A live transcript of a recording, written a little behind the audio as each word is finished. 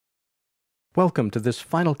Welcome to this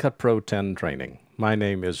Final Cut Pro 10 training. My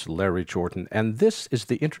name is Larry Jordan, and this is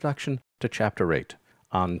the introduction to Chapter 8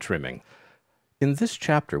 on trimming. In this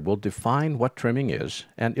chapter, we'll define what trimming is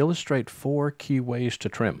and illustrate 4 key ways to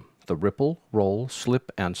trim: the ripple, roll,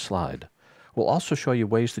 slip, and slide. We'll also show you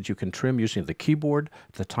ways that you can trim using the keyboard,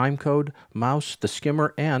 the timecode, mouse, the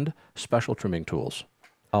skimmer, and special trimming tools.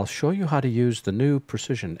 I'll show you how to use the new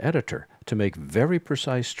Precision Editor to make very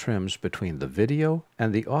precise trims between the video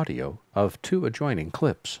and the audio of 2 adjoining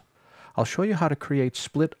clips. I'll show you how to create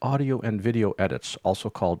split audio and video edits, also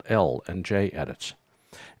called L and J edits,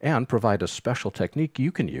 and provide a special technique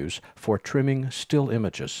you can use for trimming still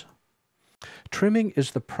images. Trimming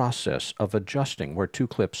is the process of adjusting where 2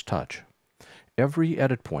 clips touch. Every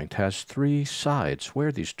edit point has 3 sides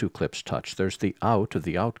where these 2 clips touch. There's the out of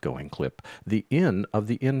the outgoing clip, the in of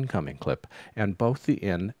the incoming clip, and both the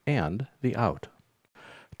in and the out.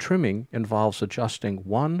 Trimming involves adjusting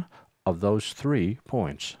one of those 3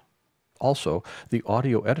 points. Also, the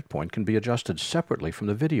audio edit point can be adjusted separately from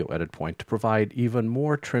the video edit point to provide even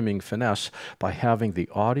more trimming finesse by having the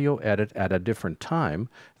audio edit at a different time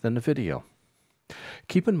than the video.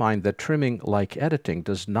 Keep in mind that trimming, like editing,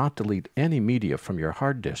 does not delete any media from your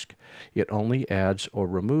hard disk. It only adds or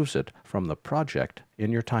removes it from the project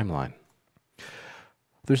in your timeline.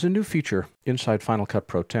 There's a new feature inside Final Cut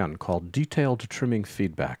Pro 10 called Detailed Trimming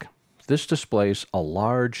Feedback. This displays a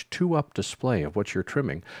large 2-up display of what you're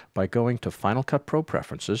trimming by going to Final Cut Pro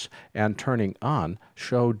Preferences and turning on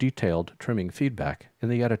Show Detailed Trimming Feedback in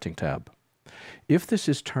the Editing tab. If this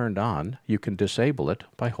is turned on, you can disable it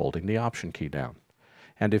by holding the Option key down.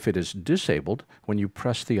 And if it is disabled, when you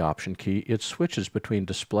press the Option key, it switches between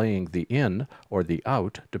displaying the in or the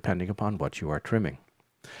out, depending upon what you are trimming.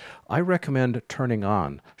 I recommend turning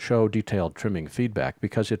on Show Detailed Trimming Feedback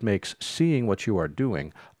because it makes seeing what you are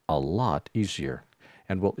doing a lot easier,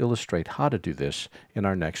 and we'll illustrate how to do this in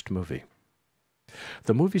our next movie.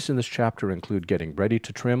 The movies in this chapter include Getting Ready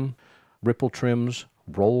to Trim, Ripple Trims,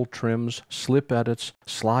 Roll Trims, Slip Edits,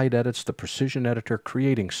 Slide Edits, the Precision Editor,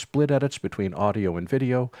 creating split edits between audio and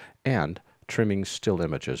video, and trimming still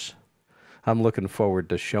images. I'm looking forward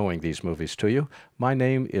to showing these movies to you. My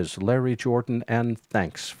name is Larry Jordan, and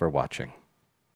thanks for watching.